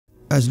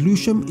as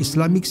Lewisham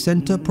Islamic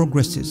Centre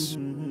progresses,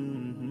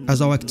 as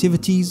our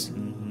activities,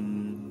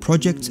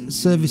 projects,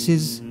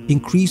 services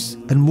increase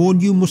and more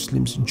new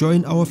Muslims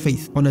join our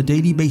faith on a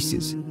daily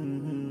basis,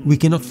 we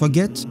cannot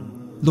forget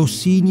those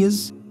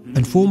seniors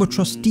and former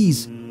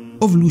trustees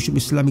of Lewisham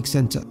Islamic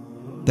Centre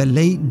that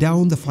laid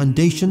down the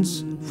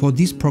foundations for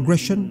this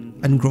progression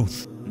and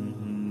growth.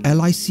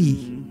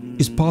 LIC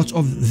is part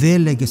of their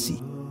legacy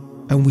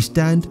and we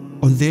stand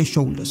on their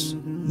shoulders.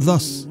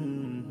 Thus,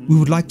 we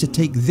would like to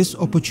take this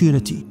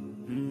opportunity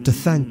to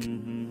thank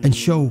and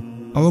show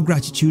our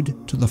gratitude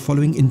to the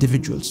following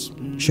individuals: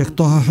 Sheikh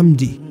Taha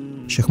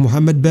Hamdi, Sheikh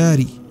Muhammad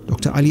Bari,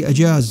 Dr. Ali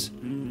Ajaz,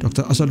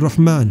 Dr. Asad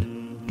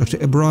Rahman, Dr.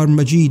 Ibrahim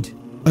Majid,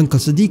 Uncle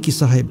Siddiqui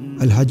Sahib,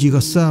 Al-Haji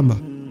Ghassama,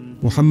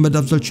 Muhammad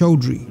Afzal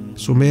Chowdhury,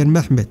 Sumair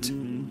Mehmet,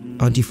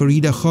 Auntie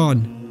Farida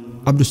Khan,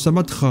 Abdul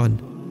Samad Khan,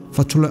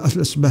 Fatullah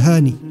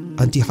Al-Asbahani,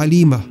 Auntie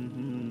Halima,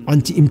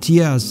 Auntie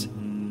Imtiaz,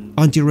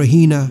 Auntie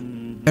Rahina,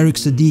 Eric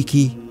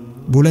Siddiqui,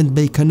 Bulend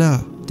Bey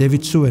Kana,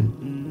 David Suen,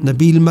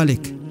 Nabil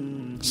Malik,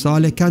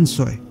 Saleh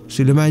Kansoy,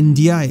 Suleiman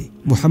Ndiaye,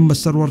 Muhammad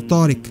Sarwar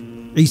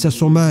Tariq, Isa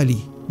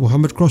Somali,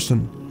 Muhammad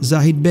Crossan,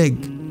 Zahid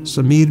Beg,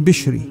 Samir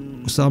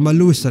Bishri, Osama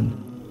Lewisham,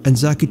 and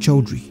Zaki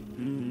Chowdhury.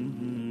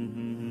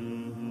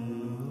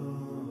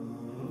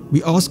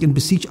 We ask and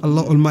beseech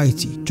Allah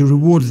Almighty to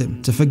reward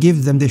them, to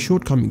forgive them their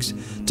shortcomings,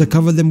 to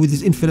cover them with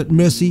His infinite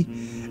mercy,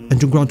 and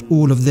to grant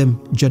all of them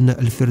Jannah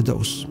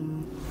al-Firdaus.